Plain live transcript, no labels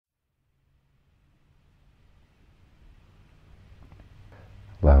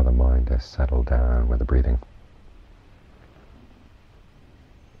Allow the mind to settle down with the breathing.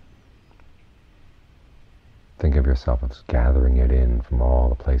 Think of yourself as gathering it in from all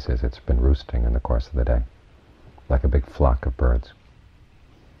the places it's been roosting in the course of the day, like a big flock of birds.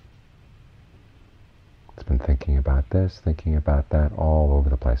 It's been thinking about this, thinking about that, all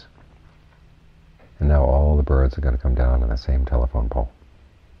over the place. And now all the birds are going to come down on the same telephone pole.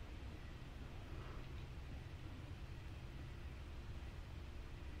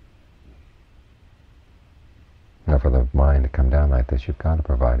 Now for the mind to come down like this, you've got to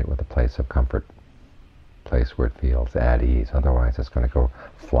provide it with a place of comfort, a place where it feels at ease. Otherwise it's going to go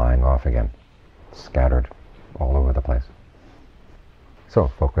flying off again, scattered all over the place. So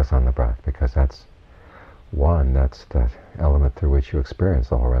focus on the breath, because that's the element through which you experience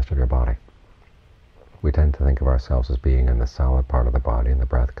the whole rest of your body. We tend to think of ourselves as being in the solid part of the body, and the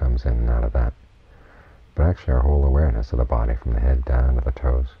breath comes in and out of that. But actually our whole awareness of the body, from the head down to the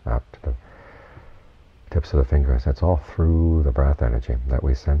toes, out to the tips of the fingers, it's all through the breath energy that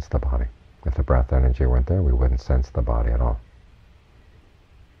we sense the body. If the breath energy weren't there, we wouldn't sense the body at all.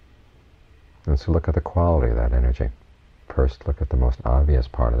 And so look at the quality of that energy. First, look at the most obvious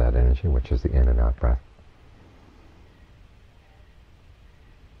part of that energy, which is the in and out breath.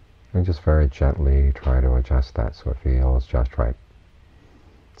 And just very gently try to adjust that so it feels just right.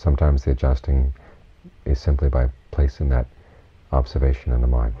 Sometimes the adjusting is simply by placing that observation in the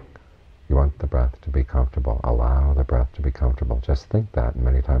mind. You want the breath to be comfortable. Allow the breath to be comfortable. Just think that, and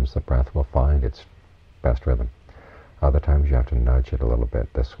many times the breath will find its best rhythm. Other times you have to nudge it a little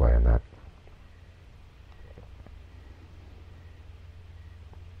bit this way and that.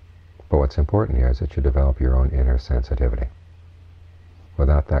 But what's important here is that you develop your own inner sensitivity.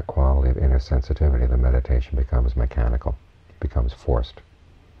 Without that quality of inner sensitivity, the meditation becomes mechanical, becomes forced.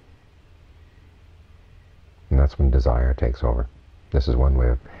 And that's when desire takes over. This is one way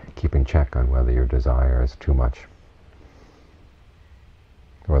of keeping check on whether your desire is too much,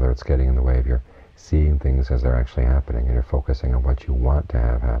 whether it's getting in the way of your seeing things as they're actually happening, and you're focusing on what you want to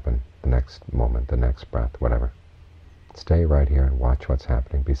have happen, the next moment, the next breath, whatever. Stay right here and watch what's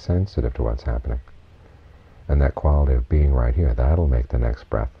happening. Be sensitive to what's happening. And that quality of being right here, that'll make the next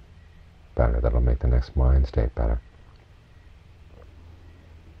breath better. That'll make the next mind state better.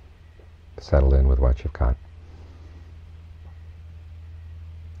 Settle in with what you've got.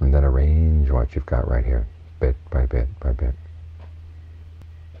 And then arrange what you've got right here, bit by bit by bit.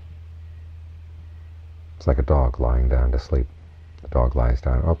 It's like a dog lying down to sleep. The dog lies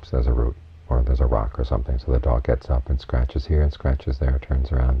down, oops, there's a root, or there's a rock or something. So the dog gets up and scratches here and scratches there,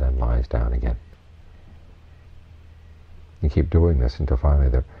 turns around, then lies down again. You keep doing this until finally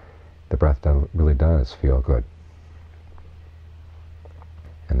the breath really does feel good.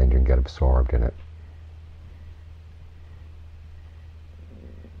 And then you can get absorbed in it.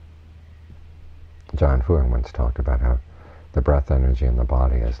 John Fuang once talked about how the breath energy in the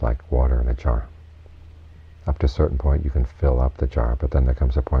body is like water in a jar. Up to a certain point you can fill up the jar, but then there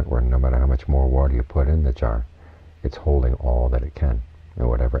comes a point where no matter how much more water you put in the jar, it's holding all that it can. And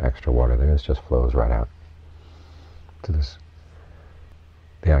whatever extra water there is just flows right out. To this,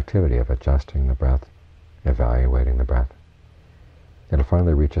 the activity of adjusting the breath, evaluating the breath. It'll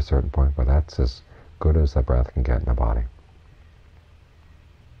finally reach a certain point where that's as good as the breath can get in the body.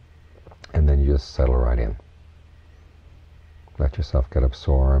 And then you just settle right in. Let yourself get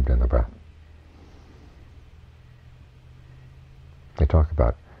absorbed in the breath. They talk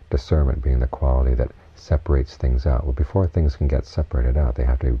about discernment being the quality that separates things out. Well, before things can get separated out, they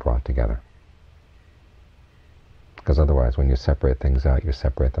have to be brought together. Because otherwise, when you separate things out, you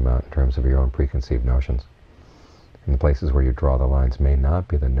separate them out in terms of your own preconceived notions. And the places where you draw the lines may not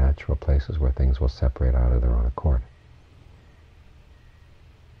be the natural places where things will separate out of their own accord.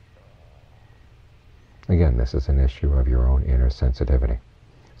 Again, this is an issue of your own inner sensitivity.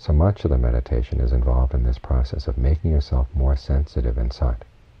 So much of the meditation is involved in this process of making yourself more sensitive inside.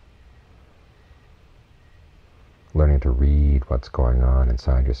 Learning to read what's going on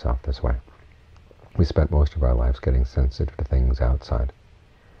inside yourself this way. We spent most of our lives getting sensitive to things outside.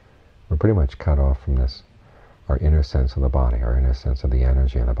 We're pretty much cut off from this, our inner sense of the body, our inner sense of the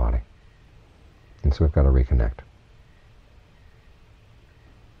energy in the body. And so we've got to reconnect.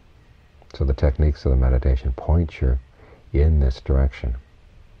 So the techniques of the meditation point you in this direction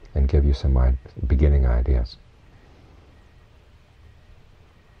and give you some beginning ideas.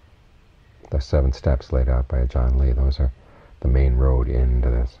 The 7 steps laid out by John Lee, those are the main road into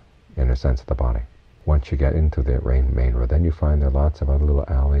this inner sense of the body. Once you get into the main road, then you find there are lots of other little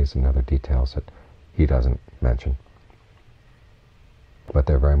alleys and other details that he doesn't mention. But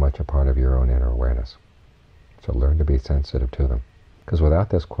they're very much a part of your own inner awareness. So learn to be sensitive to them. Because without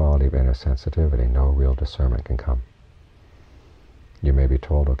this quality of inner sensitivity, no real discernment can come. You may be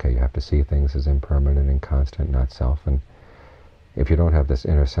told, okay, you have to see things as impermanent and constant, not self, and if you don't have this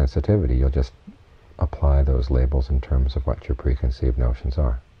inner sensitivity, you'll just apply those labels in terms of what your preconceived notions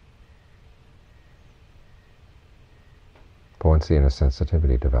are. But once the inner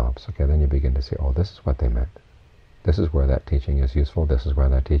sensitivity develops, okay, then you begin to see, oh, this is what they meant. This is where that teaching is useful. This is where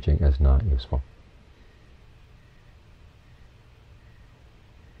that teaching is not useful.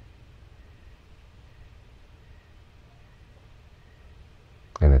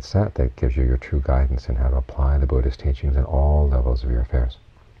 And it's that gives you your true guidance in how to apply the Buddhist teachings in all levels of your affairs.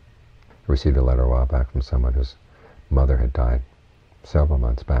 I received a letter a while back from someone whose mother had died several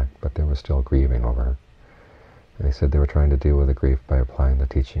months back, but they were still grieving over her. And they said they were trying to deal with the grief by applying the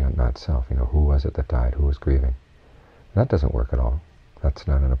teaching on not self. Who was it that died? Who was grieving? And that doesn't work at all. That's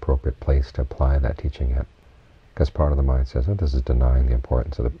not an appropriate place to apply that teaching yet. Because part of the mind says, oh, this is denying the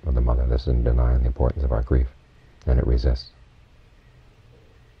importance of the mother. This is denying the importance of our grief. And it resists.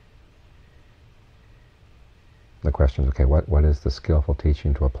 The question is, okay, what is the skillful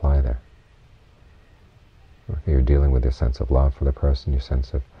teaching to apply there? Okay, you're dealing with your sense of love for the person, your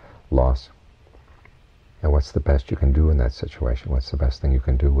sense of loss. And what's the best you can do in that situation? What's the best thing you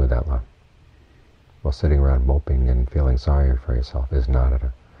can do with that love? Well, sitting around moping and feeling sorry for yourself is not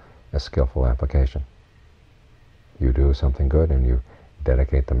a skillful application. You do something good and you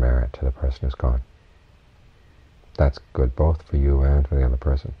dedicate the merit to the person who's gone. That's good both for you and for the other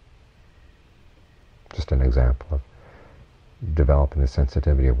person. Just an example of developing the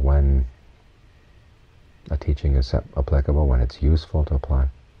sensitivity of when a teaching is applicable, when it's useful to apply,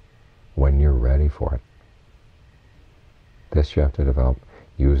 when you're ready for it. This you have to develop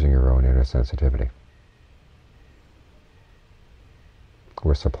using your own inner sensitivity.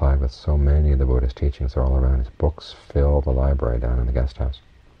 We're supplied with so many of the Buddhist teachings all around us. Books fill the library down in the guest house.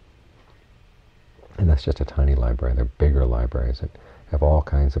 And that's just a tiny library. There are bigger libraries that have all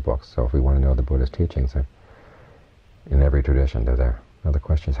kinds of books. So if we want to know the Buddhist teachings, in every tradition they're there. Now the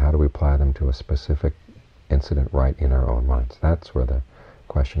question is, how do we apply them to a specific incident right in our own minds? That's where the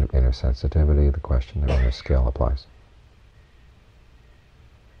question of inner sensitivity, the question of inner skill applies.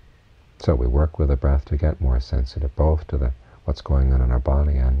 So we work with the breath to get more sensitive, both to what's going on in our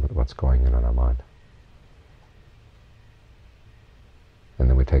body and with what's going on in our mind. And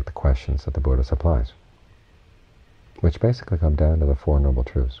then we take the questions that the Buddha supplies, which basically come down to the Four Noble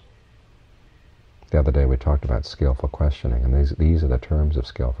Truths. The other day we talked about skillful questioning, and these are the terms of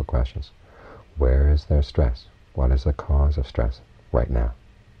skillful questions. Where is there stress? What is the cause of stress right now?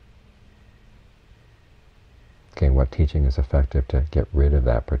 Okay, what teaching is effective to get rid of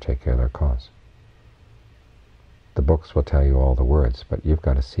that particular cause? The books will tell you all the words, but you've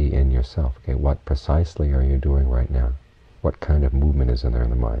got to see in yourself, okay, what precisely are you doing right now? What kind of movement is in there in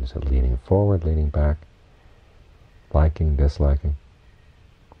the mind? Is it leaning forward, leaning back, liking, disliking?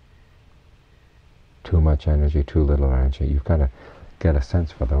 Too much energy, too little energy? You've got to get a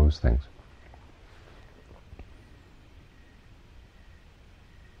sense for those things.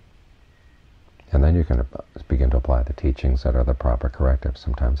 And then you can begin to apply the teachings that are the proper corrective.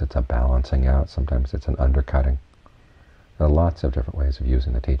 Sometimes it's a balancing out, sometimes it's an undercutting. There are lots of different ways of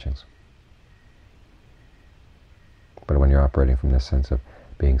using the teachings. But when you're operating from this sense of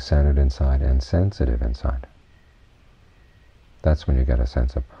being centered inside and sensitive inside, that's when you get a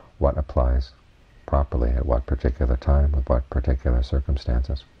sense of what applies properly at what particular time, with what particular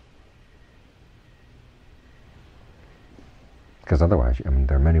circumstances. Because otherwise,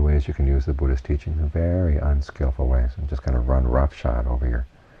 there are many ways you can use the Buddhist teachings in very unskillful ways and just kind of run roughshod over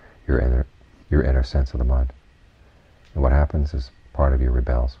your inner sense of the mind. And what happens is part of you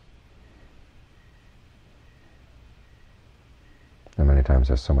rebels. And many times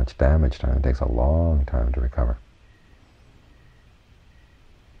there's so much damage done, it takes a long time to recover.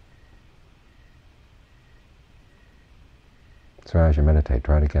 So as you meditate,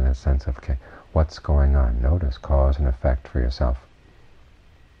 try to get a sense of, okay, what's going on? Notice cause and effect for yourself.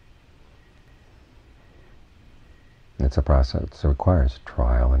 It's a process that requires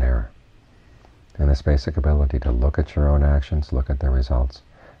trial and error. And this basic ability to look at your own actions, look at the results,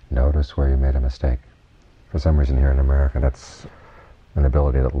 notice where you made a mistake. For some reason here in America, that's an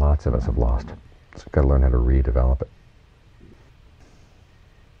ability that lots of us have lost. So we've got to learn how to redevelop it.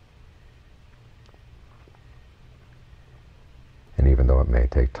 And even though it may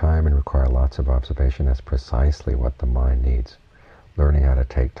take time and require lots of observation, that's precisely what the mind needs. Learning how to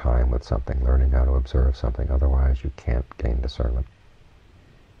take time with something, learning how to observe something, otherwise you can't gain discernment.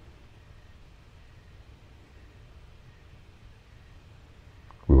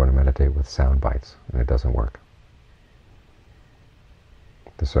 We want to meditate with sound bites, and it doesn't work.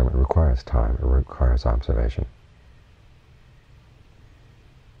 Discernment requires time, it requires observation.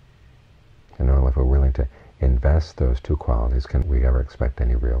 And only if we're willing to invest those two qualities can we ever expect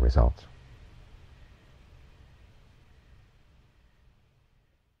any real results.